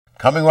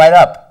Coming right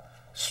up,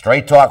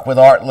 Straight Talk with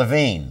Art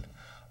Levine.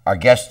 Our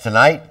guest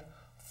tonight,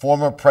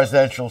 former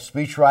presidential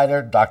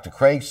speechwriter Dr.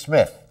 Craig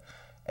Smith,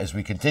 as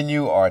we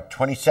continue our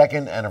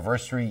 22nd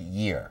anniversary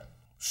year.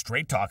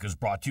 Straight Talk is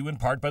brought to you in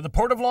part by the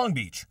Port of Long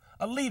Beach,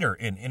 a leader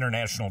in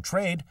international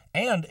trade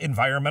and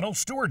environmental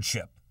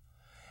stewardship.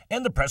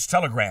 And the Press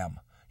Telegram,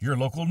 your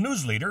local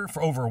news leader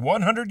for over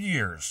 100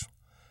 years.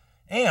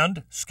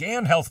 And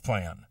Scan Health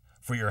Plan,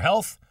 for your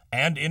health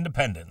and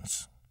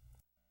independence.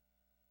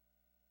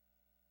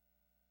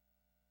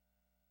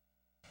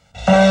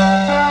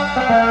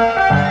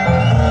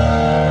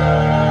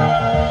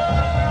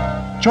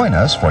 Join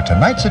us for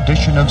tonight's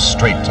edition of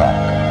Straight Talk.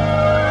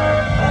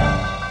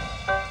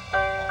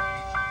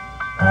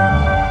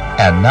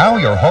 And now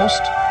your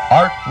host,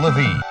 Art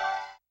Levine.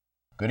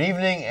 Good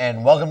evening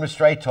and welcome to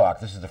Straight Talk.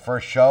 This is the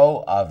first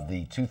show of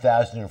the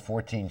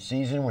 2014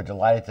 season. We're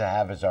delighted to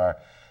have as our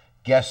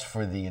guest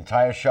for the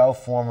entire show,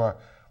 former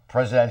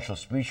presidential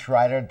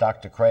speechwriter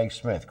Dr. Craig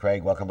Smith.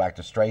 Craig, welcome back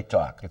to Straight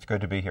Talk. It's good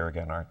to be here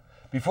again, Art.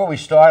 Before we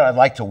start, I'd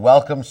like to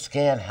welcome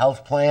Scan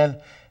Health Plan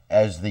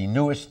as the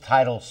newest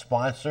title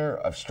sponsor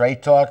of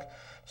Straight Talk.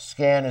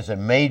 Scan is a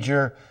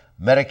major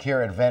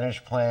Medicare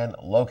Advantage plan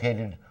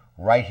located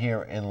right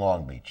here in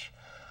Long Beach.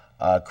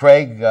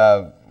 Craig,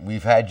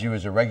 we've had you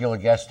as a regular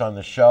guest on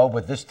the show,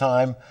 but this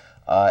time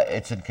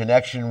it's in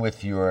connection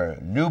with your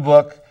new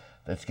book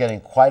that's getting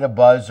quite a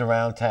buzz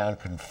around town,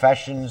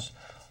 Confessions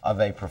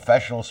of a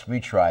Professional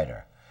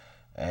Speechwriter.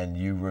 And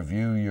you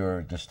review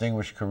your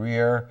distinguished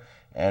career,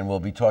 and we'll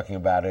be talking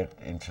about it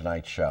in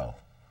tonight's show.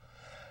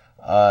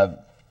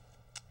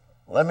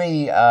 Let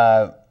me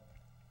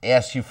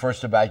ask you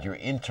first about your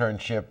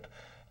internship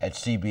at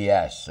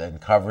CBS and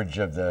coverage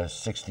of the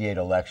 '68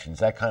 elections.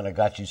 That kind of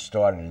got you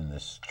started in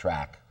this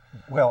track.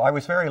 Well, I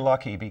was very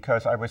lucky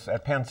because I was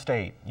at Penn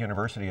State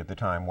University at the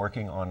time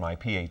working on my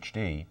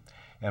PhD,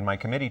 and my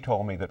committee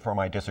told me that for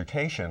my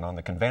dissertation on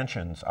the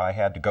conventions, I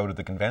had to go to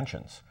the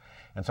conventions.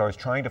 And so I was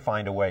trying to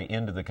find a way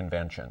into the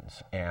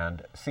conventions,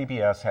 and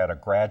CBS had a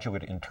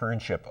graduate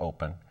internship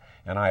open,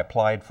 and I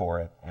applied for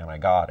it, and I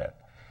got it.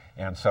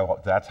 And so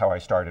that's how I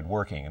started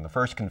working. And the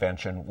first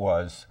convention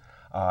was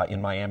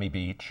in Miami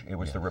Beach. It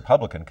was the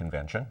Republican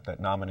convention that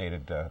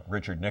nominated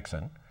Richard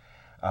Nixon.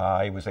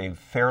 It was a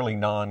fairly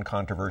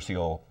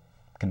non-controversial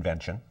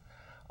convention.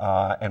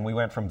 And we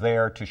went from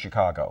there to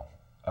Chicago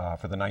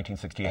for the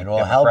 1968 And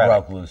all hell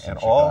broke loose in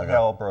Chicago. All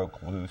hell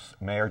broke loose.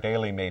 Mayor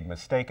Daley made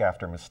mistake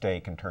after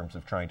mistake in terms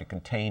of trying to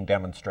contain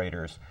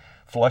demonstrators,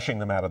 flushing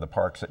them out of the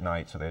parks at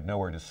night so they had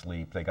nowhere to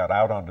sleep. They got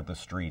out onto the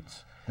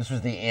streets. This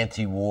was the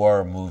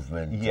anti-war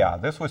movement. Yeah,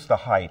 this was the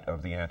height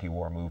of the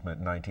anti-war movement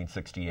in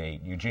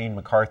 1968. Eugene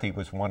McCarthy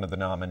was one of the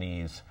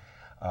nominees.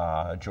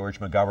 George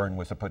McGovern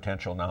was a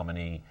potential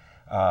nominee,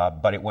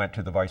 but it went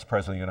to the Vice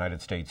President of the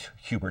United States,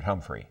 Hubert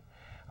Humphrey.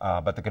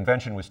 But the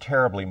convention was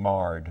terribly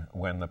marred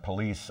when the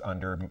police,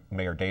 under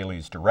Mayor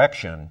Daley's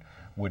direction,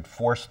 would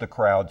force the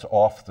crowds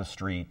off the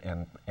street,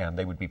 and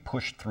they would be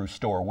pushed through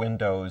store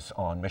windows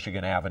on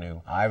Michigan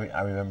Avenue. I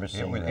remember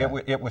seeing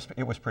that. It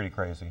was pretty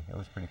crazy. It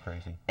was pretty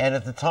crazy. And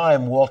at the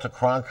time, Walter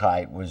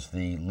Cronkite was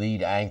the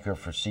lead anchor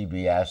for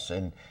CBS,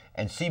 and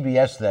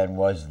CBS then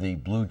was the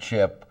blue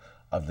chip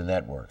of the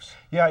networks.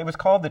 Yeah, it was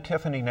called the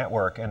Tiffany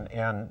Network,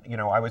 and you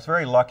know, I was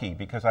very lucky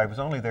because I was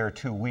only there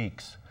 2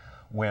 weeks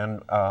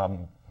when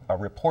a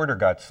reporter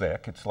got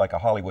sick. It's like a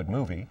Hollywood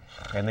movie,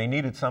 and they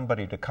needed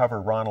somebody to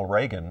cover Ronald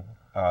Reagan,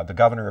 the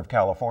governor of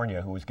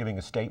California, who was giving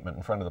a statement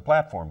in front of the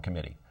platform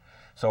committee.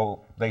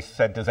 So they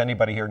said, does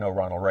anybody here know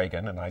Ronald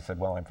Reagan? And I said,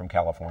 well, I'm from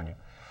California.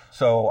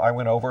 So I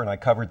went over and I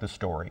covered the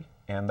story.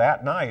 And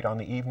that night on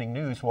the evening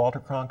news, Walter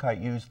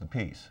Cronkite used the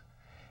piece.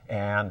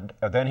 And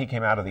then he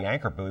came out of the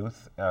anchor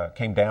booth,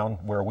 came down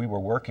where we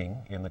were working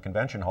in the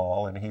convention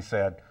hall, and he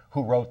said,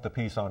 who wrote the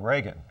piece on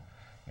Reagan?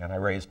 And I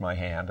raised my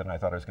hand, and I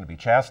thought I was going to be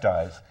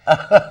chastised.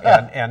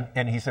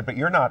 and he said, but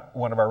you're not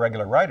one of our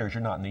regular writers.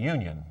 You're not in the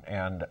union.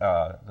 And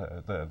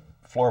the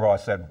floor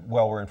boss said,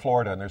 well, we're in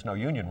Florida, and there's no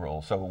union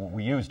rule, so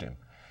we used him.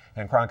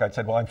 And Cronkite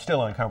said, well, I'm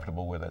still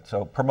uncomfortable with it,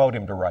 so promote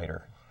him to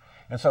writer.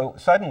 And so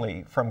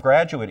suddenly, from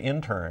graduate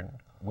intern,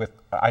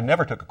 I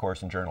never took a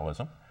course in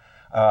journalism.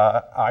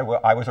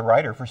 I was a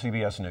writer for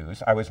CBS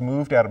News. I was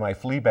moved out of my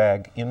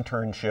Fleabag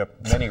internship,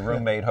 many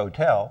roommate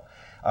hotel,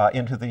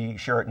 into the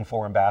Sheraton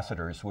Four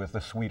Ambassadors with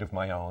a suite of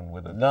my own,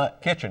 with a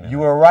kitchen. You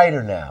were a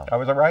writer now. I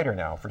was a writer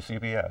now for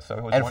CBS, so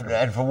it was wonderful.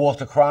 And for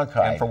Walter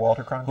Cronkite. And for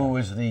Walter Cronkite. Who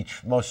was the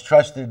most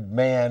trusted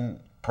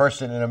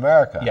person in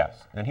America. Yes,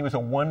 and he was a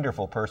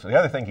wonderful person. The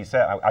other thing he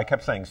said, I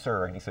kept saying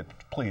sir, and he said,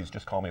 please,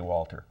 just call me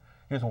Walter.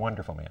 He was a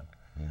wonderful man.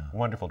 Yeah.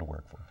 Wonderful to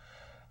work for.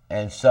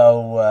 And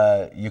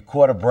so you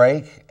caught a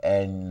break,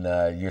 and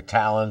your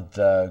talent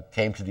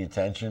came to the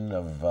attention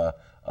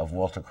of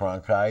Walter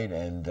Cronkite,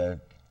 and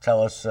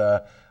tell us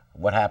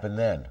what happened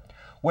then.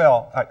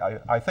 Well,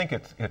 I think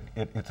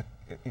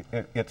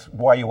it's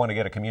why you want to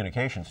get a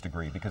communications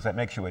degree, because that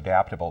makes you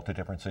adaptable to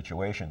different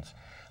situations.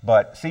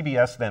 But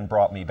CBS then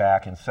brought me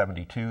back in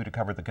 '72 to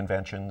cover the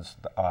conventions.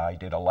 I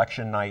did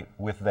election night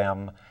with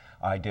them.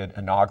 I did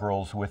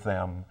inaugurals with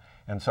them.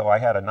 And so I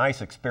had a nice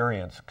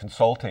experience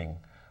consulting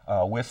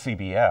with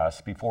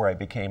CBS before I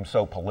became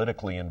so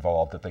politically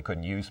involved that they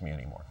couldn't use me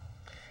anymore.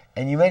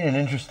 And you made an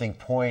interesting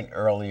point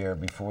earlier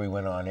before we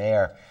went on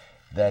air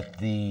that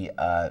the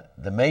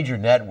major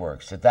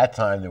networks, at that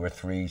time there were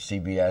three,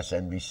 CBS,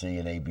 NBC,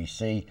 and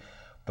ABC,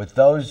 but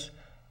those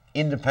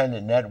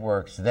independent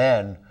networks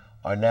then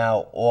are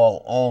now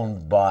all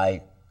owned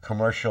by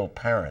commercial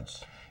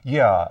parents.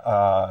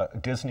 Yeah,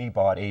 Disney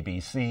bought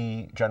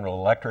ABC, General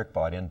Electric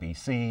bought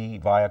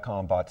NBC,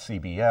 Viacom bought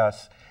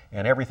CBS,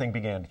 and everything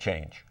began to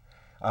change.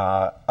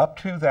 Up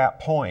to that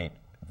point,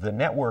 the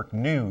network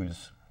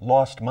news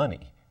lost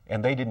money,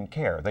 and they didn't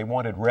care. They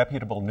wanted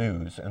reputable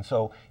news, and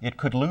so it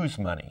could lose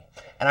money.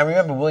 And I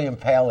remember William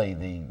Paley,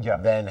 the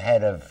then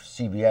head of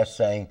CBS,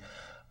 saying,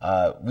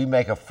 we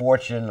make a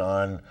fortune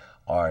on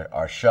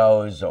our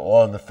shows,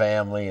 All in the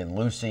Family and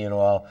Lucy and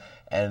all,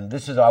 and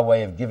this is our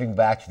way of giving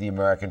back to the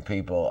American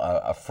people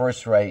a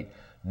first-rate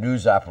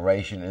news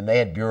operation. And they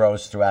had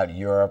bureaus throughout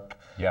Europe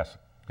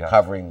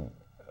covering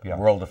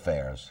world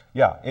affairs.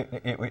 Yeah,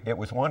 it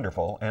was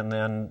wonderful. And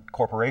then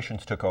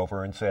corporations took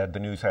over and said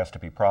the news has to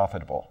be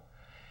profitable.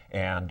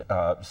 And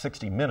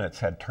 60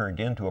 Minutes had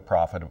turned into a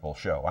profitable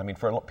show. I mean,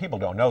 people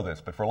don't know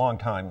this, but for a long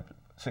time,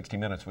 60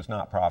 Minutes was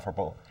not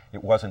profitable.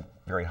 It wasn't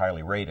very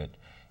highly rated.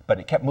 But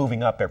it kept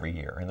moving up every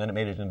year, and then it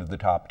made it into the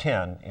top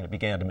 10, and it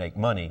began to make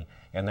money,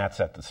 and that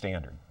set the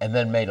standard. And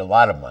then made a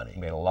lot of money.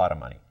 Made a lot of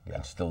money. Yeah.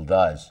 And still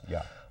does.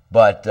 Yeah.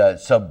 But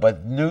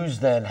but news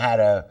then had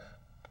to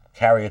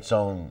carry its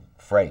own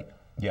freight.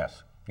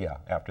 Yes. Yeah.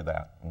 After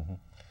that. Mm-hmm.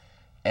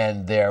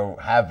 And there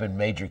have been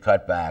major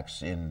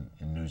cutbacks in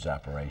news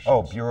operations.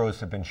 Oh,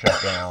 bureaus have been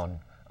shut down.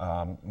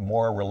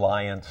 More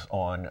reliance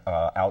on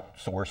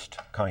outsourced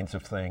kinds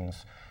of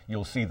things.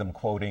 You'll see them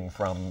quoting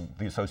from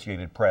the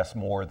Associated Press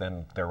more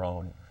than their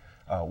own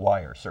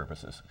wire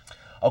services.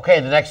 Okay,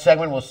 in the next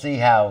segment, we'll see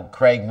how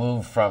Craig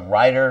moved from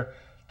writer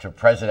to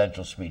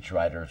presidential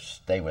speechwriter.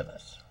 Stay with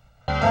us.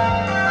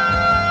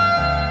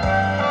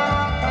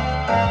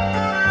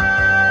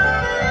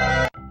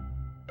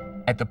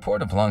 At the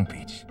Port of Long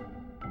Beach,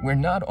 we're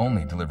not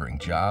only delivering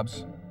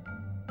jobs,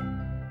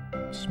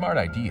 smart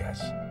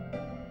ideas,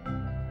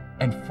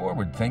 and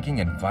forward-thinking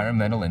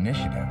environmental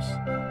initiatives.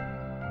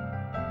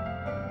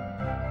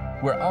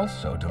 We're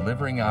also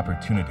delivering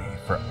opportunity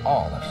for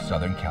all of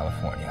Southern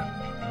California.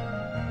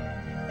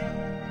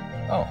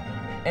 Oh,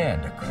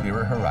 and a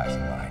clearer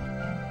horizon line.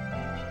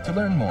 To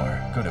learn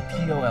more, go to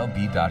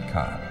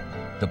POLB.com,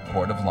 the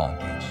Port of Long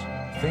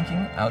Beach,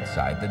 thinking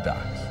outside the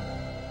docks.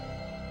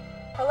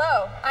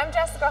 Hello, I'm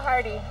Jessica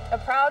Hardy, a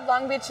proud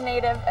Long Beach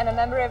native and a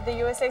member of the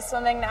USA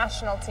Swimming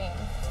national team.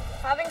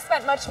 Having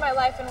spent much of my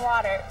life in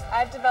water,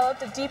 I've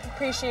developed a deep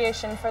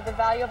appreciation for the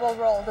valuable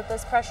role that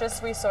this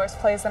precious resource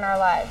plays in our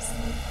lives.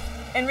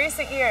 In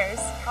recent years,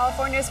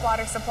 California's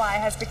water supply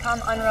has become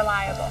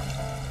unreliable.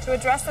 To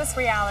address this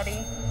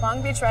reality,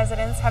 Long Beach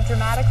residents have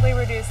dramatically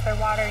reduced their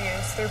water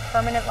use through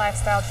permanent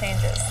lifestyle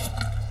changes.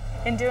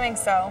 In doing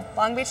so,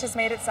 Long Beach has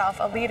made itself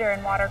a leader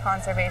in water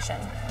conservation.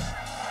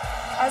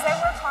 As I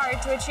work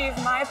hard to achieve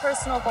my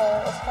personal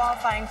goal of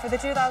qualifying for the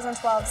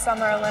 2012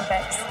 Summer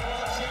Olympics,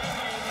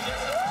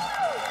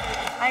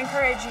 I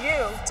encourage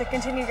you to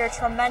continue your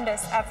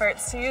tremendous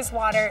efforts to use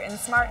water in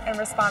smart and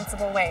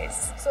responsible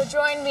ways. So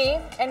join me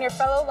and your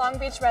fellow Long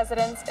Beach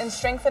residents in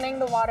strengthening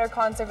the water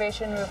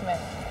conservation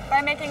movement.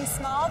 By making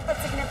small but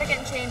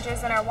significant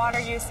changes in our water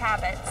use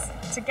habits,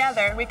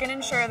 together we can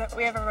ensure that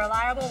we have a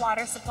reliable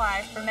water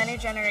supply for many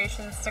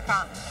generations to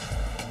come.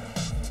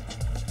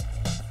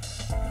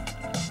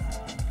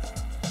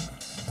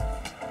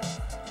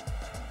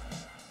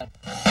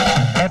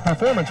 At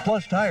Performance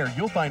Plus Tire,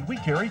 you'll find we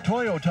carry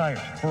Toyo tires.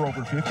 For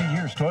over 50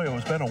 years, Toyo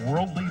has been a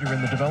world leader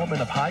in the development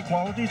of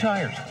high-quality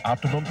tires.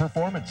 Optimum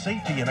performance,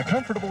 safety, and a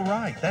comfortable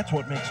ride. That's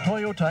what makes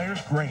Toyo tires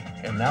great.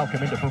 And now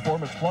come into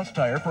Performance Plus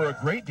Tire for a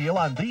great deal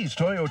on these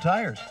Toyo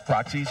tires.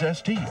 Proxys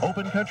ST,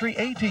 Open Country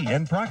AT,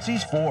 and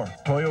Proxys 4.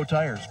 Toyo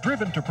tires,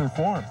 driven to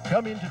perform.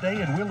 Come in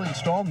today and we'll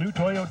install new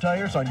Toyo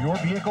tires on your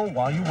vehicle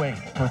while you wait.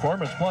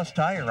 Performance Plus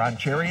Tire on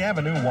Cherry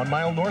Avenue, 1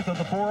 mile north of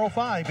the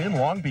 405 in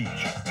Long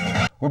Beach.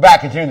 We're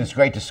back continuing this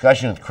great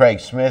discussion with Craig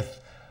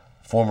Smith,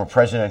 former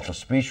presidential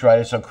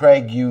speechwriter. So,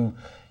 Craig, you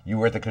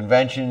were at the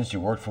conventions, you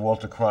worked for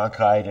Walter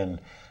Cronkite,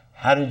 and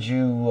how did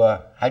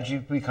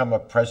you become a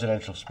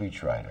presidential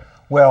speechwriter?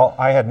 Well,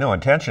 I had no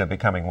intention of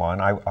becoming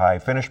one. I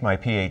finished my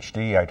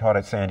PhD. I taught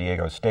at San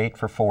Diego State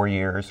for 4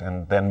 years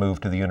and then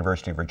moved to the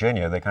University of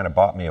Virginia. They kind of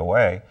bought me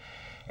away.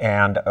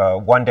 And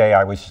one day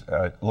I was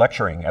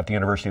lecturing at the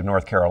University of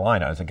North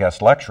Carolina as a guest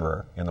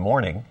lecturer in the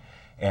morning,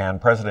 and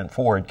President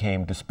Ford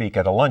came to speak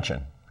at a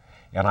luncheon.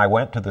 And I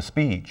went to the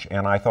speech,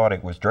 and I thought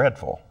it was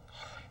dreadful.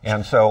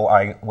 And so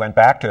I went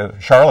back to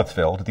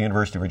Charlottesville, to the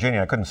University of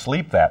Virginia. I couldn't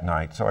sleep that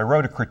night, so I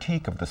wrote a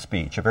critique of the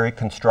speech, a very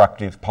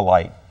constructive,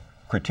 polite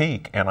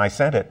critique, and I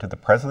sent it to the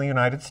President of the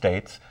United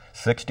States,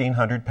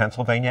 1600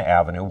 Pennsylvania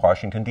Avenue,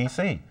 Washington,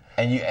 D.C.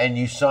 And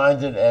you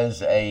signed it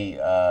as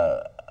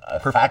a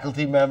a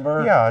faculty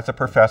member. Yeah, as a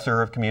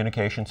professor of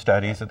communication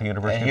studies at the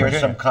University And of here's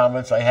Virginia. some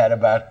comments I had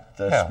about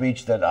the Yeah.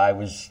 speech that I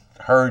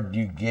heard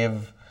you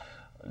give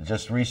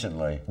just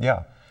recently.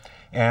 Yeah.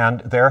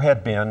 And there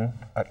had been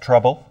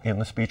trouble in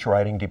the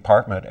speechwriting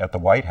department at the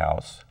White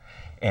House,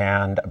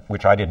 and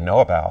which I didn't know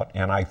about,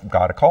 and I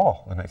got a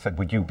call, and they said,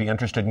 would you be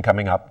interested in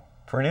coming up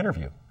for an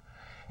interview?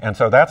 And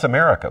so that's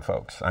America,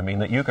 folks. I mean,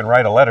 that you can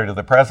write a letter to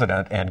the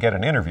president and get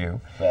an interview.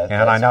 That's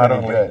I not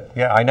pretty only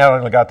good. I not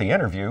only got the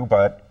interview,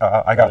 but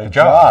I got a the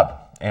job. job.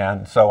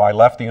 And so I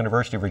left the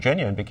University of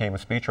Virginia and became a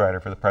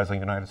speechwriter for the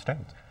President of the United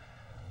States.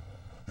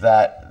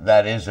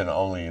 That is an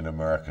only in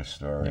America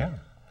story. Yeah.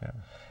 Yeah.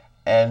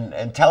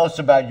 And tell us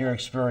about your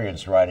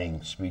experience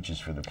writing speeches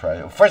for the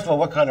president. First of all,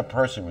 what kind of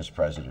person was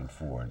President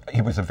Ford?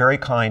 He was a very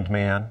kind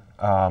man,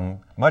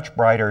 much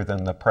brighter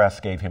than the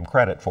press gave him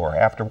credit for.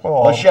 After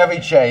all, Well, Chevy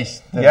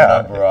Chase did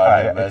a number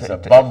on him as a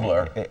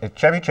bumbler.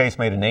 Chevy Chase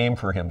made a name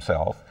for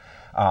himself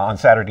on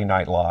Saturday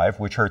Night Live,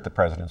 which hurt the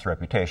president's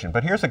reputation.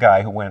 But here's a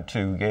guy who went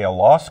to Yale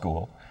Law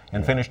School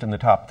and finished in the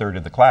top third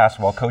of the class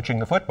while coaching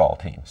the football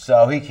team.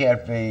 So he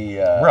can't be...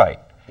 Right.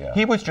 Yeah.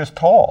 He was just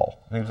tall.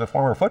 He was a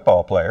former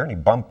football player, and he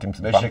bumped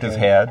his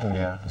head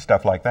and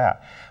stuff like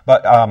that.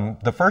 But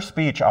the first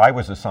speech I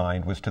was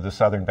assigned was to the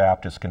Southern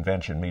Baptist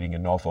Convention meeting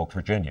in Norfolk,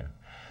 Virginia.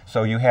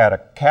 So you had a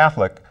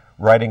Catholic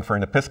writing for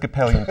an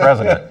Episcopalian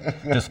president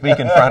to speak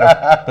in front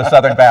of the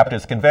Southern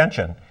Baptist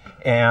Convention.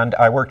 And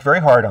I worked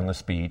very hard on the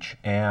speech,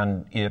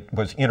 and it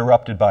was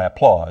interrupted by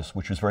applause,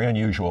 which was very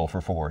unusual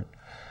for Ford.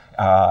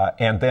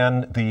 And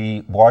then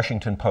the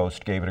Washington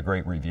Post gave it a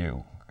great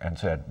review and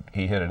said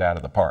he hit it out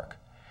of the park.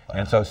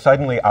 And so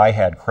suddenly I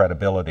had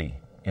credibility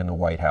in the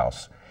White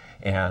House.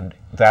 And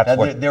that's Now,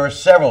 what... there were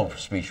several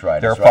speechwriters,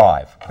 There are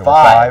right? five. There were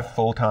five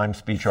full-time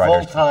speechwriters.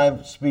 Full-time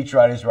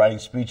speechwriters writing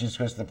speeches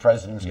because the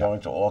president's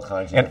going to all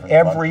kinds of And different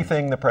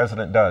everything the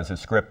president does is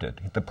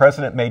scripted. The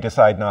president may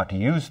decide not to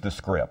use the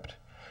script,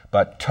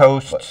 but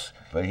toasts...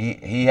 But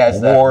he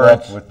has awards,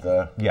 that book with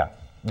the... Yeah.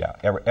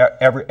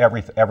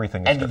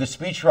 Everything is And do the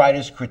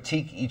speechwriters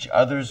critique each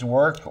other's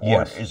work? Or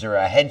Yes. is there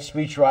a head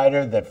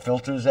speechwriter that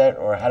filters it?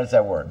 Or how does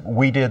that work?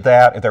 We did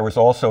that. There was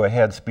also a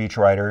head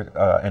speechwriter,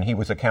 and he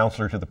was a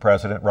counselor to the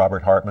president,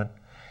 Robert Hartman,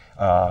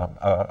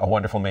 a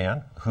wonderful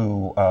man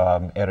who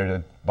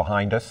edited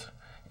behind us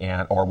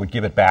or would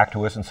give it back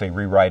to us and say,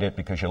 rewrite it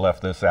because you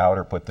left this out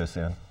or put this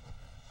in.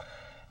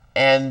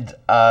 And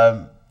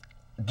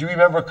do you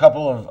remember a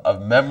couple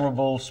of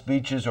memorable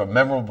speeches or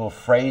memorable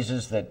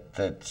phrases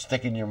that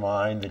stick in your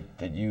mind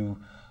that you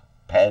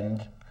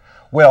penned?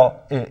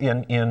 Well,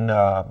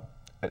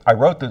 I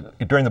wrote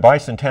during the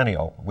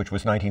bicentennial, which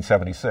was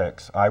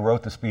 1976, I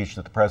wrote the speech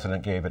that the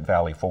president gave at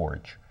Valley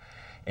Forge.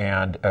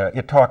 And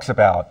it talks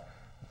about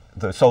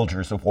the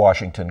soldiers of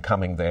Washington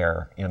coming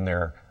there in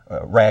their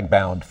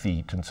rag-bound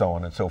feet and so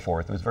on and so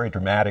forth. It was a very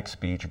dramatic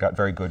speech. It got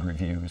very good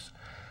reviews.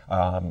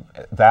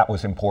 That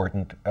was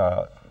important.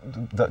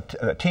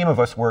 The team of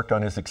us worked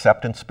on his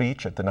acceptance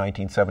speech at the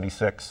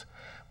 1976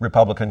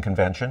 Republican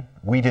convention.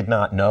 We did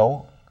not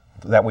know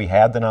that we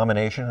had the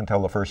nomination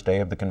until the first day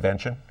of the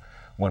convention,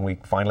 when we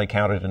finally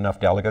counted enough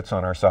delegates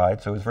on our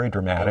side. So it was very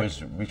dramatic. It was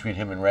between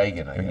him and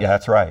Reagan, I guess. Yeah,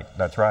 that's right.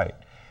 That's right.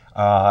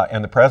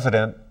 And the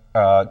president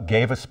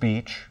gave a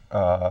speech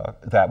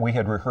that we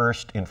had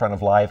rehearsed in front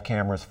of live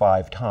cameras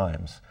 5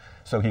 times.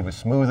 So he was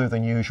smoother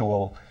than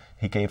usual.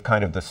 He gave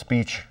kind of the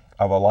speech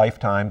of a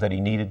lifetime that he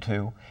needed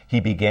to. He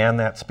began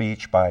that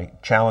speech by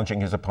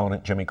challenging his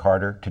opponent, Jimmy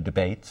Carter, to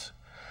debates.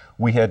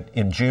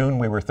 In June,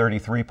 we were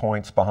 33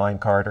 points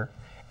behind Carter.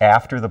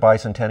 After the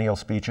bicentennial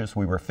speeches,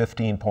 we were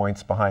 15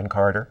 points behind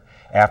Carter.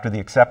 After the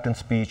acceptance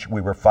speech,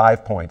 we were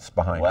 5 points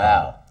behind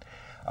Carter.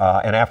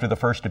 And after the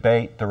first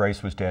debate, the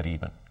race was dead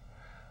even.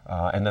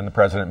 And then the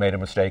president made a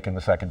mistake in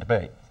the second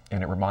debate.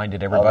 And it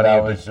reminded everybody that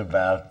of was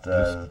about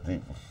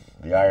the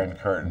Iron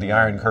Curtain. The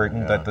Iron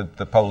Curtain, that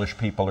the Polish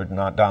people are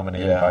not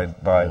dominated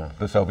by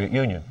the Soviet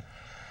Union.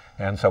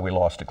 And so we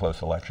lost a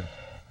close election.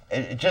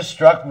 It just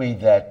struck me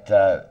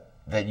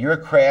that your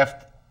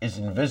craft is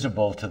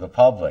invisible to the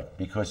public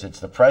because it's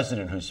the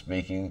president who's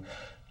speaking.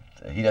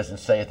 He doesn't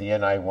say at the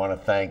end, I want to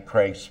thank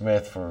Craig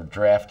Smith for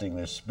drafting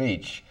this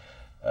speech.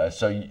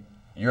 So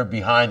you're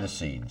behind the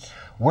scenes.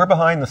 We're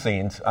behind the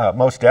scenes,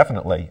 most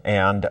definitely.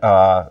 And,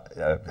 that's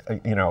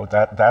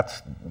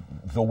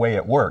the way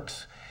it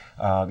works.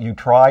 You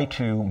try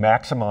to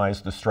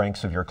maximize the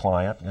strengths of your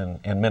client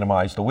and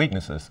minimize the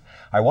weaknesses.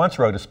 I once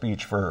wrote a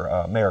speech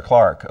for Mayor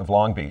Clark of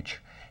Long Beach,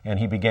 and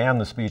he began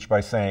the speech by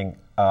saying,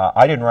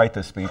 I didn't write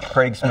this speech,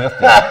 Craig Smith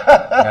did.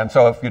 And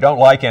so if you don't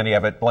like any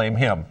of it, blame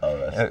him,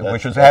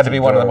 which had to be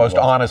one of the most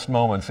honest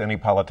moments any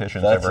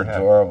politician's ever had. That's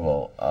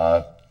adorable.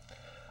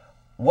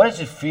 What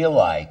does it feel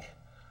like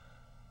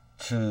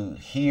to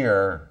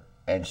hear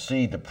and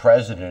see the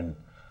president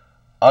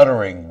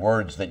uttering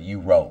words that you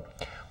wrote?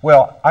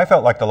 Well, I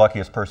felt like the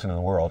luckiest person in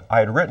the world. I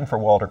had written for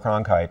Walter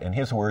Cronkite, and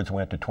his words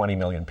went to 20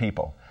 million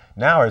people.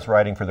 Now I was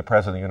writing for the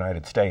President of the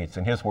United States,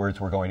 and his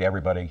words were going to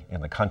everybody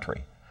in the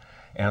country.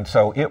 And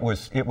so it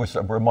was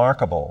a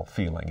remarkable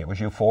feeling. It was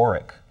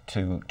euphoric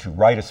to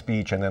write a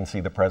speech and then see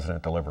the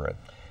president deliver it.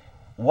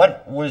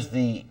 What was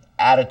the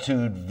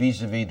attitude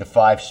vis-a-vis the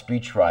 5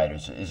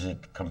 speechwriters? Is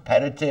it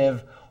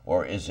competitive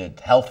or is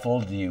it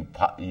helpful? Do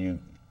you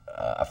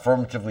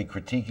affirmatively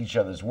critique each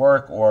other's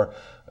work, or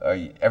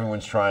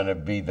everyone's trying to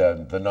be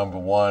the number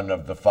one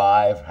of the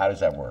 5? How does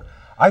that work?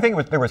 I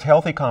think there was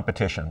healthy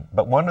competition,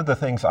 but one of the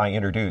things I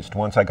introduced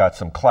once I got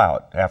some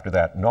clout after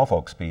that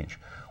Norfolk speech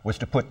was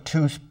to put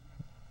 2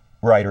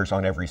 writers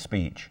on every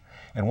speech.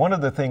 And one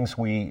of the things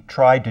we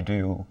tried to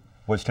do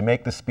was to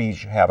make the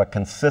speech have a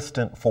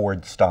consistent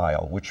Ford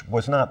style, which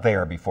was not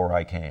there before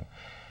I came.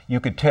 You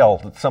could tell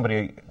that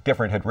somebody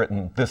different had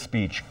written this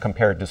speech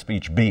compared to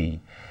speech B.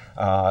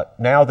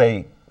 Now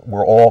they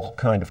were all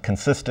kind of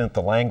consistent.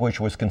 The language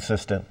was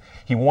consistent.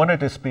 He wanted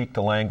to speak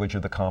the language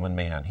of the common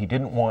man. He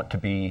didn't want to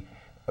be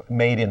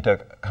made into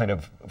kind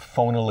of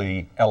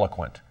phonily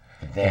eloquent.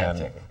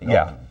 Pedantic.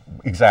 Yeah,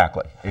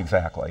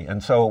 exactly.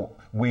 And so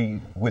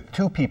with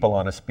 2 people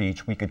on a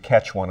speech, we could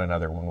catch one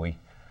another when we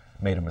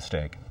made a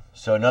mistake.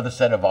 So another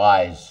set of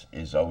eyes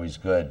is always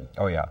good.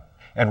 Oh, yeah.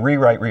 And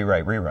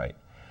rewrite.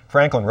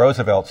 Franklin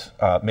Roosevelt's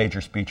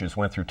major speeches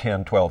went through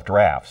 10, 12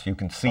 drafts. You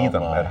can see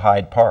them at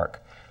Hyde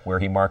Park, where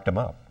he marked them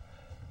up.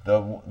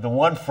 The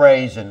one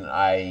phrase, and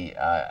I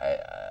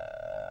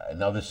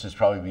know this is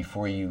probably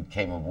before you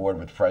came aboard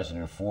with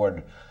President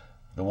Ford,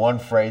 the one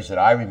phrase that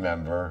I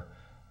remember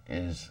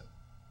is,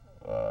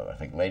 I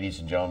think, ladies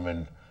and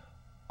gentlemen,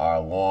 our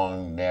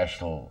long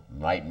national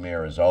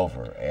nightmare is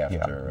over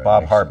after... Yeah.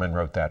 Bob Hartman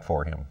wrote that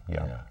for him.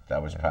 Yeah,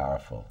 that was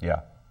powerful. Yeah,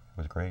 it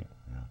was great.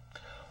 Yeah.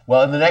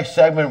 Well, in the next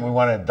segment, we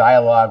want to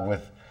dialogue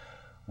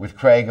with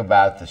Craig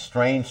about the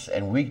strengths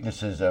and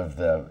weaknesses of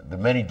the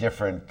many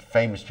different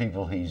famous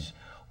people he's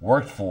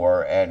worked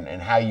for,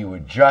 and how you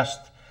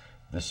adjust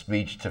the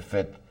speech to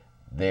fit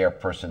their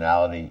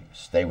personality.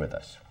 Stay with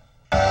us.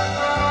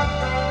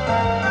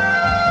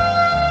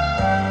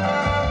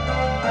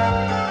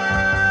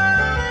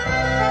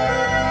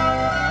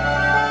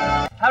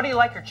 How do you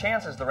like your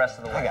chances the rest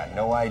of the way? I got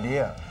no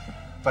idea.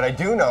 But I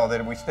do know that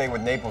if we stay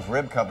with Naples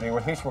Rib Company,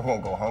 at least we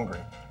won't go hungry.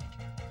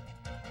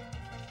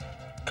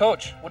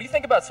 Coach, what do you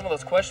think about some of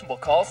those questionable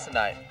calls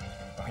tonight?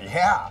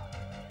 Yeah,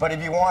 but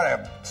if you want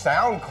a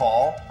sound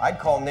call, I'd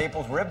call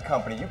Naples Rib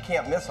Company. You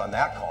can't miss on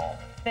that call.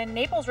 Then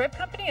Naples Rib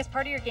Company is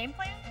part of your game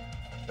plan?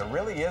 There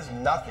really is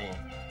nothing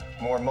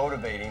more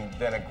motivating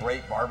than a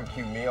great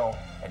barbecue meal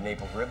at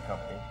Naples Rib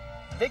Company.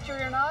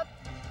 Victory or not,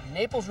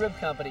 Naples Rib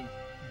Company,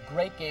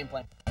 great game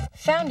plan.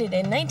 Founded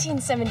in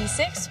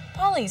 1976,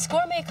 Polly's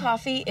Gourmet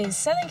Coffee is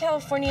Southern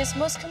California's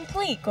most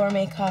complete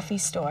gourmet coffee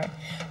store.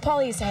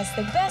 Polly's has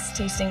the best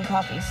tasting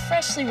coffee,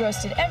 freshly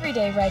roasted every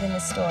day right in the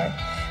store,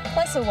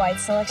 plus a wide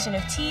selection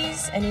of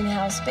teas, an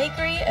in-house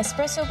bakery,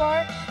 espresso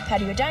bar,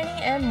 patio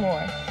dining, and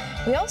more.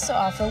 We also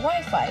offer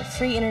Wi-Fi,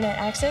 free internet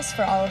access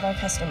for all of our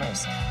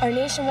customers. Our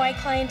nationwide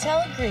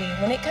clientele agree,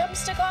 when it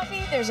comes to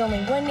coffee, there's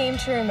only one name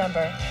to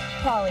remember: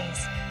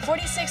 Polly's,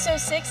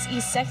 4606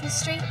 East 2nd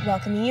Street,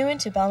 welcoming you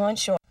into Belmont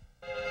Shore.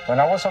 When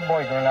I was a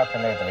boy growing up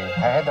in Italy, I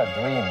had a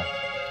dream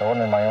to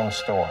own my own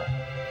store.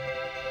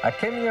 I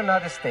came to the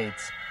United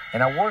States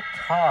and I worked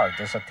hard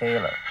as a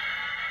tailor.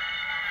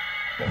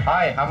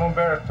 Hi, I'm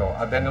Umberto.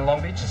 I've been in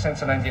Long Beach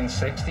since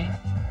 1960,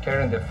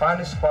 carrying the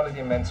finest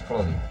quality men's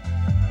clothing.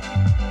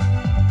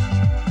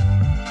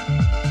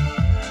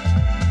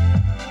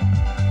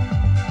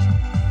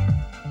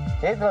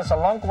 It was a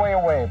long way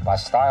away, but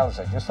styles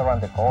are just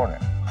around the corner.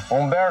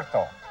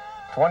 Umberto,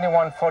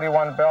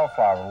 2141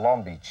 Bellflower,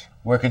 Long Beach.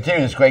 We're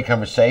continuing this great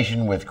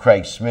conversation with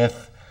Craig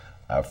Smith,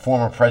 a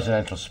former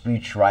presidential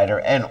speechwriter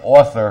and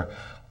author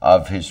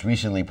of his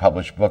recently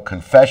published book,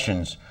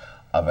 Confessions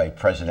of a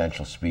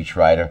Presidential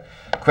Speechwriter.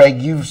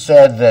 Craig, you've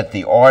said that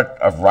the art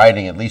of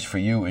writing, at least for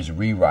you, is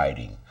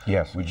rewriting.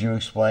 Yes. Would you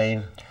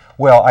explain?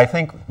 Well, I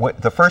think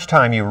the first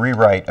time you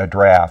rewrite a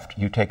draft,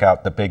 you take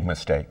out the big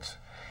mistakes.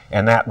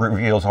 And that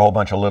reveals a whole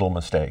bunch of little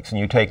mistakes. And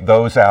you take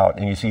those out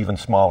and you see even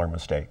smaller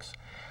mistakes.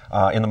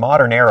 In the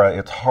modern era,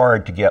 it's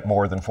hard to get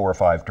more than 4 or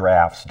 5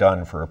 drafts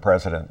done for a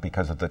president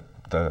because of the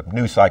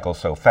news cycle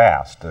so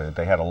fast.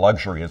 They had a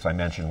luxury, as I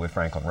mentioned, with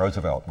Franklin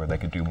Roosevelt, where they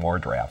could do more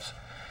drafts.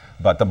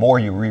 But the more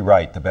you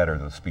rewrite, the better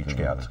the speech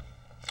gets.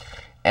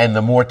 And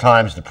the more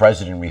times the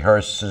president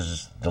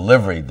rehearses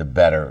delivery, the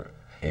better.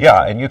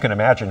 Yeah, and you can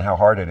imagine how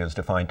hard it is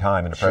to find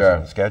time in a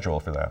president's schedule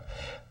for that.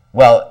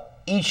 Well,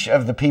 each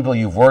of the people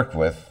you've worked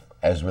with,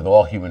 as with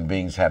all human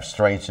beings, have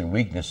strengths and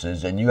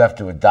weaknesses, and you have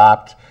to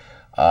adopt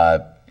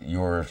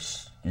your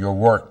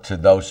work to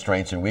those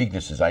strengths and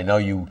weaknesses. I know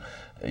you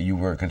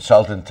were a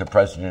consultant to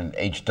President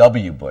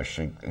H.W. Bush.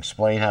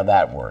 Explain how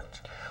that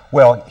worked.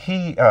 Well,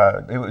 he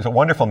was a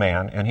wonderful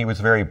man, and he was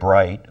very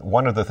bright.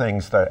 One of the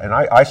things that, and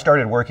I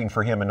started working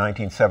for him in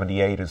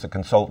 1978 as a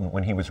consultant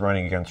when he was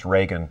running against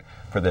Reagan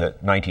for the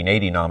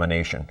 1980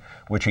 nomination,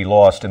 which he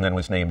lost and then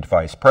was named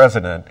vice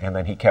president, and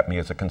then he kept me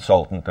as a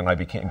consultant, and I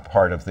became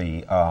part of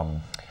the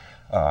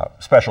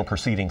special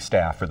proceeding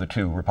staff for the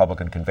 2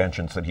 Republican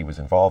conventions that he was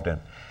involved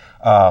in.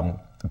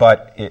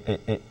 But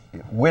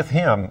with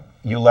him,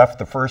 you left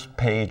the first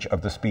page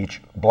of the speech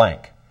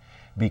blank.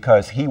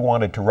 because he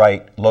wanted to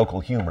write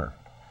local humor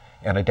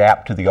and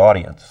adapt to the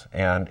audience.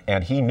 And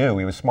he knew,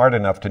 he was smart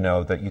enough to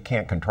know that you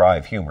can't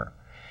contrive humor.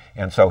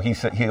 And so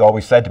he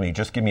always said to me,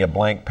 just give me a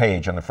blank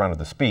page on the front of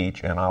the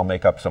speech and I'll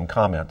make up some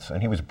comments.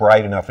 And he was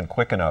bright enough and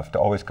quick enough to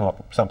always come up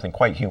with something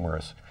quite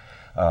humorous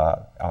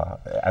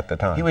at the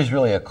time. He was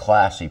really a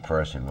classy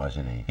person,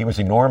 wasn't he? He was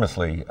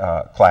enormously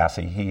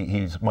classy.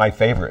 He's my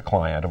favorite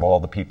client of all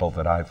the people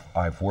that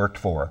I've worked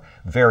for.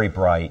 Very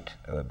bright,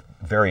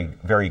 very,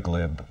 very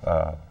glib,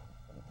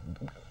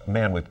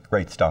 man with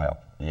great style.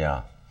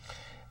 Yeah.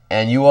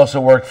 And you also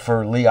worked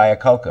for Lee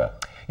Iacocca.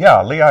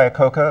 Yeah, Lee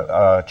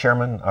Iacocca,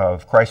 chairman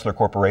of Chrysler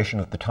Corporation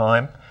at the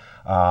time.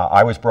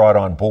 I was brought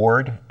on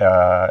board,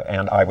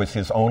 and I was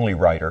his only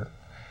writer.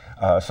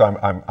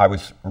 So I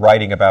was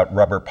writing about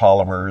rubber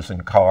polymers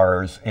and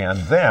cars, and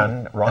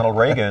then Ronald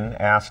Reagan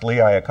asked Lee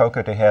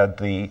Iacocca to head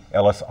the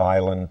Ellis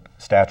Island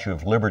Statue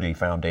of Liberty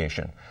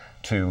Foundation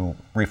to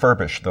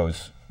refurbish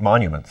those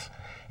monuments.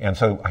 And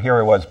so here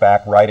I was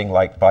back writing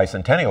like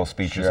bicentennial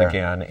speeches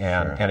again,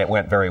 and it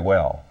went very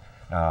well.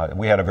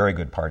 We had a very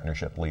good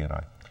partnership, Lee and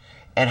I.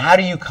 And how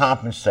do you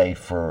compensate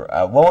for,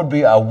 what would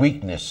be a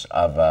weakness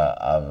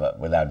of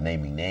without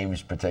naming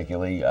names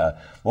particularly,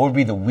 what would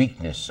be the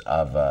weakness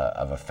of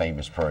a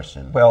famous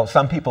person? Well,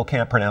 some people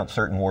can't pronounce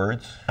certain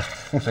words,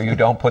 so you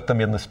don't put them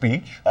in the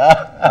speech.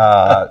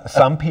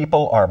 Some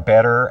people are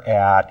better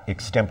at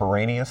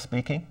extemporaneous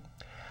speaking.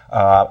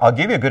 I'll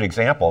give you a good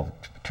example.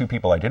 Two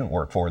people I didn't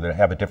work for that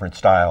have a different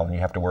style and you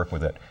have to work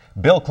with it.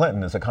 Bill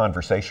Clinton is a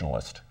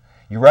conversationalist.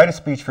 You write a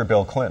speech for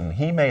Bill Clinton,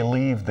 he may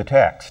leave the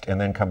text and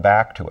then come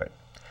back to it.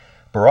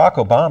 Barack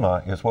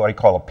Obama is what I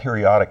call a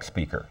periodic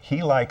speaker.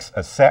 He likes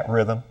a set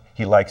rhythm,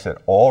 he likes it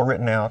all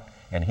written out,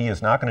 and he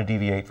is not going to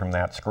deviate from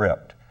that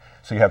script.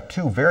 So you have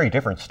two very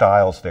different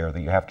styles there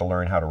that you have to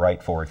learn how to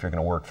write for if you're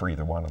going to work for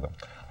either one of them.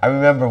 I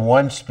remember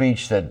one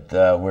speech that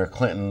where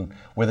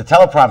the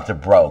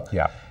teleprompter broke.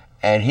 Yeah.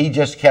 And he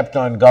just kept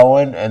on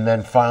going and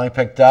then finally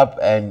picked up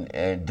and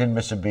didn't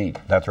miss a beat.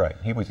 That's right.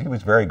 He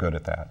was very good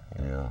at that.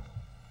 Yeah.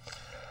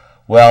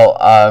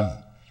 Well,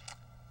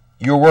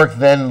 your work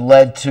then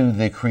led to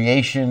the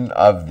creation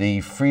of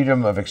the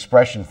Freedom of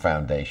Expression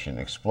Foundation.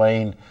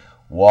 Explain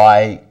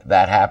why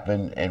that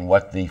happened and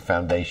what the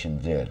foundation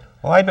did.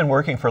 Well, I'd been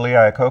working for Lee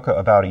Iacocca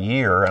about a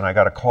year, and I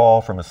got a call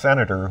from a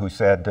senator who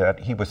said that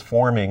he was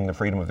forming the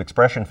Freedom of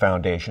Expression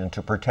Foundation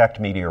to protect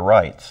media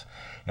rights.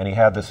 And he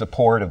had the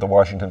support of the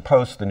Washington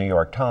Post, the New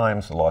York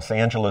Times, the Los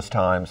Angeles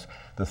Times,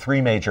 the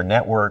three major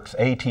networks,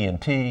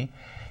 AT&T,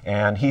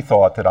 and he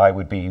thought that I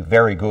would be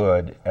very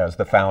good as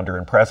the founder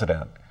and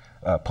president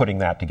putting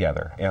that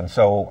together. And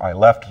so I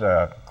left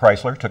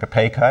Chrysler, took a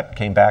pay cut,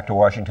 came back to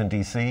Washington,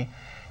 D.C.,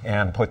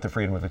 and put the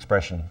Freedom of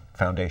Expression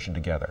Foundation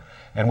together.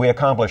 And we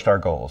accomplished our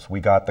goals. We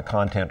got the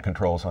content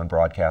controls on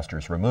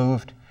broadcasters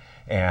removed,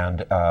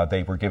 and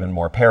they were given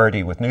more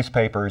parity with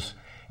newspapers.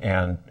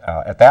 And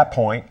at that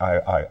point,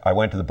 I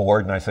went to the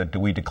board and I said,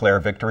 do we declare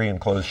victory and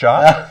close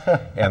shop?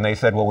 And they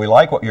said, well, we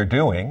like what you're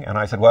doing. And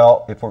I said,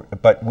 well,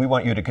 but we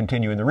want you to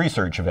continue in the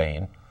research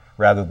vein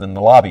rather than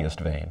the lobbyist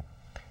vein.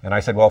 And I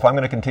said, well, if I'm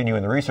going to continue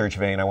in the research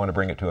vein, I want to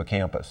bring it to a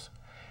campus.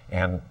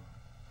 And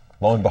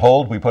lo and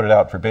behold, we put it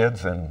out for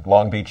bids, and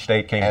Long Beach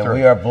State came through. And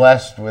we are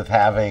blessed with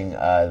having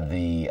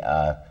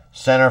the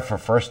Center for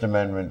First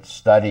Amendment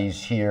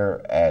Studies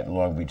here at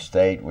Long Beach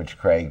State, which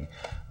Craig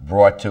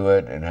brought to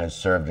it and has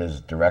served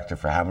as director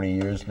for how many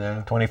years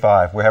now?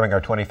 25. We're having our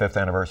 25th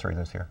anniversary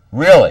this year.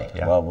 Really?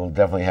 Yeah. Well, we'll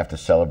definitely have to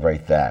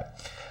celebrate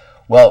that.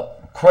 Well,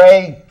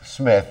 Craig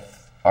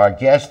Smith, our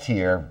guest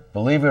here,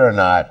 believe it or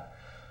not,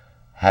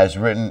 has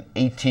written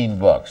 18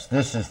 books.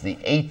 This is the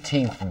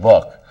 18th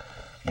book,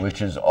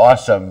 which is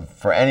awesome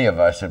for any of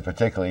us, and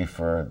particularly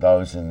for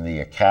those in the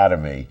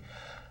academy.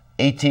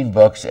 18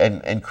 books,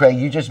 and Craig,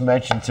 you just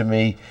mentioned to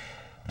me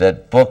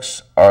that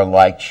books are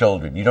like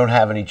children. You don't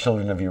have any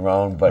children of your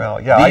own,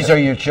 but these are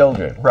your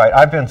children. Right.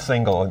 I've been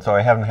single, and so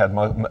I haven't had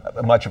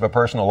much of a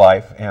personal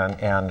life,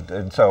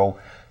 and so,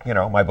 you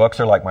know, my books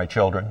are like my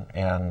children,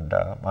 and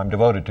I'm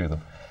devoted to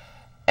them.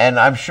 And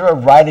I'm sure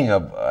writing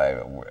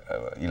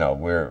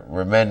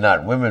we're men,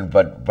 not women,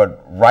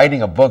 but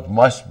writing a book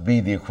must be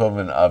the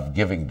equivalent of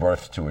giving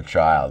birth to a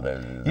child.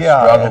 The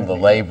struggle,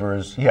 the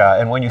labors.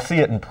 Yeah, and when you see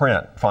it in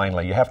print,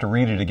 finally, you have to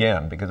read it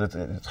again because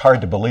it's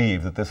hard to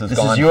believe that this is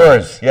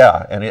yours.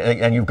 Yeah,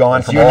 and you've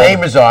gone from your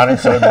name is on it,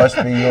 so it must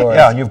be yours.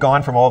 Yeah, and you've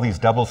gone from all these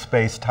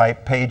double-spaced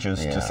type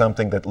pages to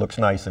something that looks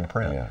nice in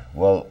print. Yeah.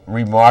 Well,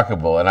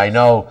 remarkable, and I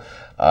know.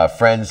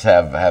 Friends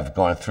have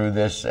gone through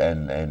this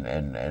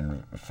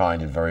and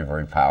find it very,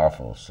 very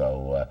powerful.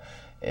 So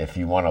if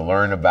you want to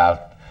learn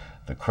about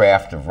the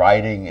craft of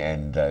writing,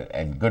 and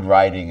good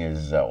writing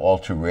is all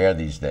too rare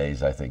these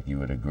days, I think you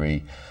would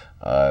agree,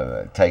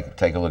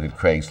 take a look at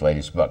Craig's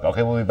latest book.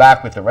 Okay, we'll be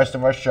back with the rest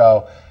of our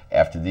show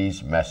after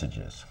these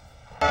messages.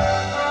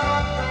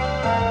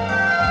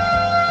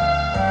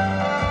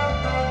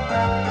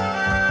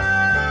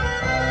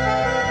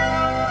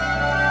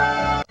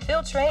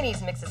 Phil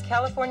Trani's mixes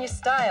California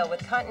style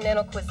with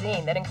continental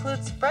cuisine that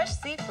includes fresh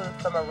seafood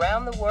from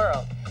around the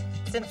world.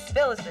 Since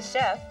Phil is the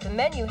chef, the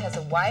menu has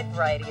a wide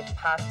variety of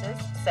pastas,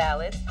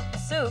 salads,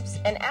 soups,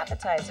 and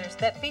appetizers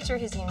that feature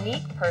his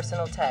unique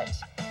personal touch.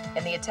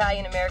 And the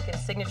Italian-American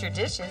signature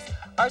dishes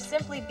are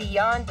simply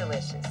beyond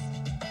delicious.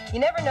 You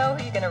never know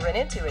who you're going to run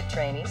into at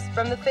Trainees,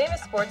 from the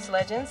famous sports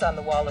legends on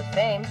the Wall of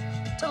Fame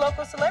to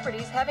local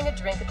celebrities having a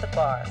drink at the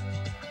bar.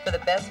 For the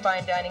best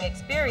fine dining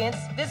experience,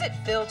 visit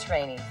Phil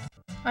Trainees.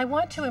 I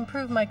want to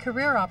improve my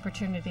career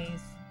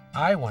opportunities.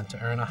 I want to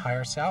earn a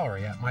higher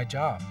salary at my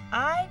job.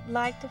 I'd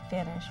like to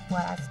finish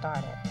what I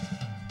started.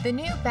 The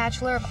new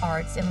Bachelor of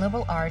Arts in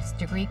Liberal Arts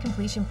degree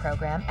completion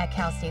program at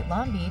Cal State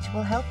Long Beach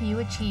will help you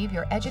achieve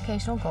your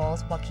educational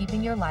goals while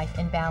keeping your life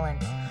in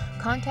balance.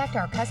 Contact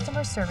our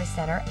customer service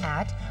center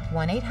at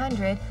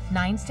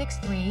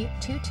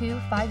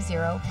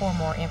 1-800-963-2250 for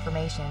more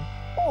information,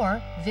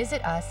 or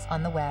visit us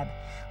on the web.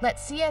 Let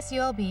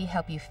CSULB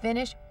help you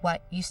finish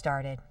what you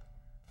started.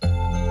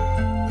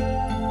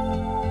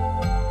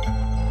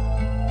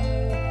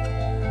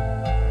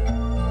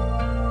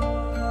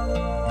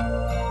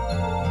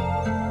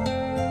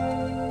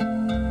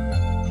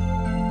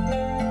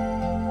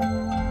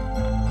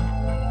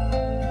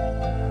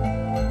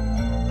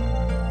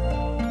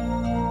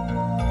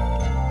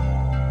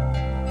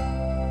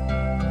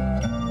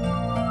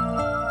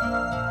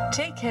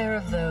 Take care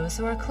of those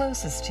who are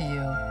closest to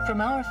you, from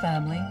our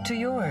family to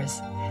yours.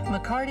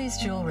 McCarty's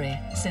Jewelry,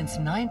 since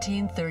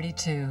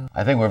 1932.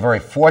 I think we're very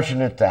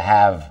fortunate to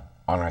have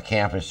on our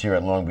campus here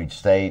at Long Beach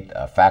State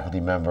a faculty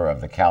member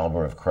of the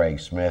caliber of Craig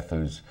Smith,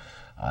 who's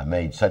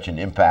made such an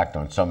impact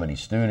on so many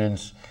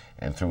students,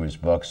 and through his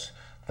books,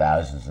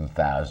 thousands and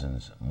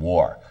thousands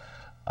more.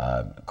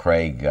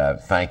 Craig,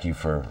 thank you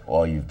for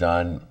all you've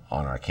done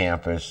on our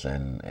campus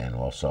and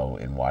also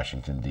in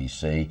Washington,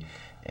 D.C.,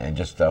 and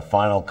just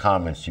final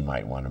comments you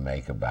might want to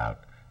make about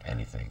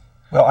anything.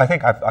 Well, I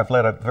think I've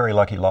led a very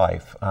lucky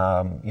life.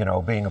 You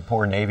know, being a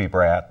poor Navy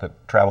brat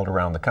that traveled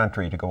around the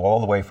country, to go all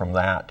the way from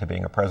that to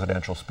being a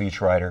presidential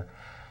speechwriter,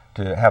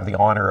 to have the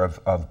honor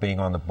of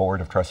being on the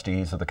board of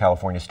trustees of the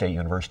California State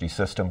University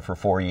system for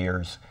 4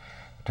 years,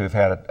 to have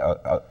had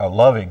a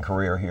loving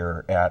career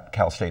here at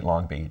Cal State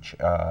Long Beach.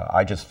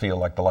 I just feel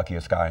like the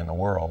luckiest guy in the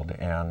world,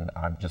 and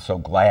I'm just so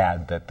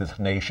glad that this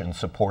nation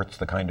supports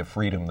the kind of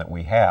freedom that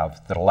we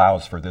have that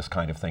allows for this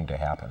kind of thing to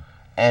happen.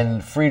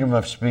 And freedom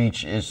of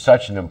speech is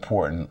such an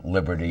important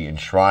liberty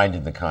enshrined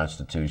in the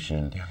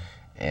Constitution,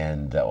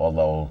 and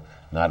although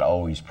not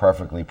always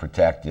perfectly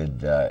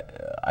protected,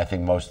 I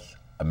think most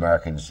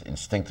Americans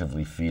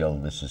instinctively feel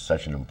this is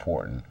such an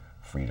important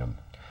freedom.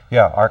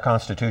 Yeah, our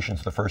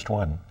Constitution's the first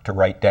one to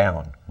write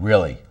down.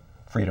 Really?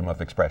 Freedom of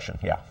expression,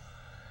 yeah.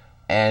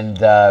 And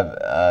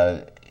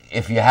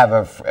if you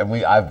have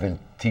I've been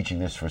teaching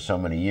this for so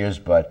many years,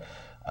 but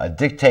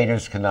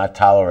dictators cannot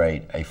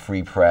tolerate a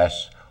free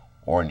press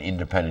or an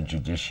independent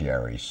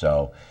judiciary.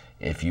 So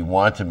if you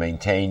want to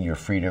maintain your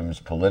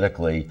freedoms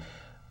politically,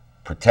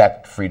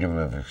 protect freedom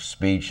of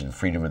speech and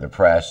freedom of the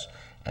press,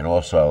 and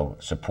also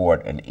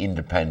support an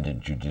independent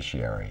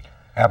judiciary.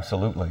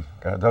 Absolutely.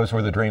 Those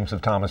were the dreams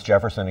of Thomas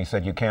Jefferson. He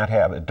said you can't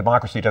have,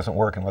 democracy doesn't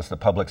work unless the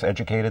public's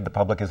educated. The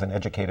public isn't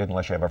educated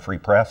unless you have a free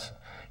press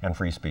and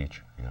free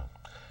speech. Yeah.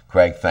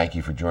 Craig, thank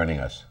you for joining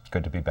us. It's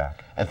good to be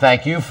back. And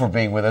thank you for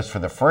being with us for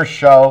the first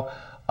show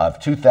of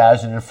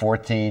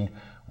 2014.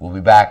 We'll be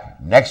back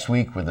next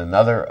week with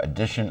another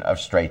edition of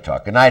Straight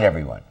Talk. Good night,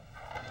 everyone.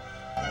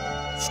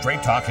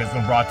 Straight Talk has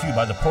been brought to you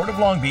by the Port of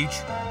Long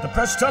Beach, the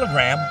Press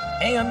Telegram,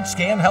 and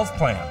Scan Health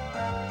Plan.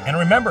 And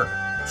remember,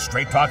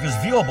 Straight Talk is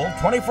viewable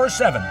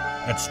 24/7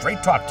 at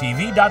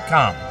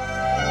straighttalktv.com.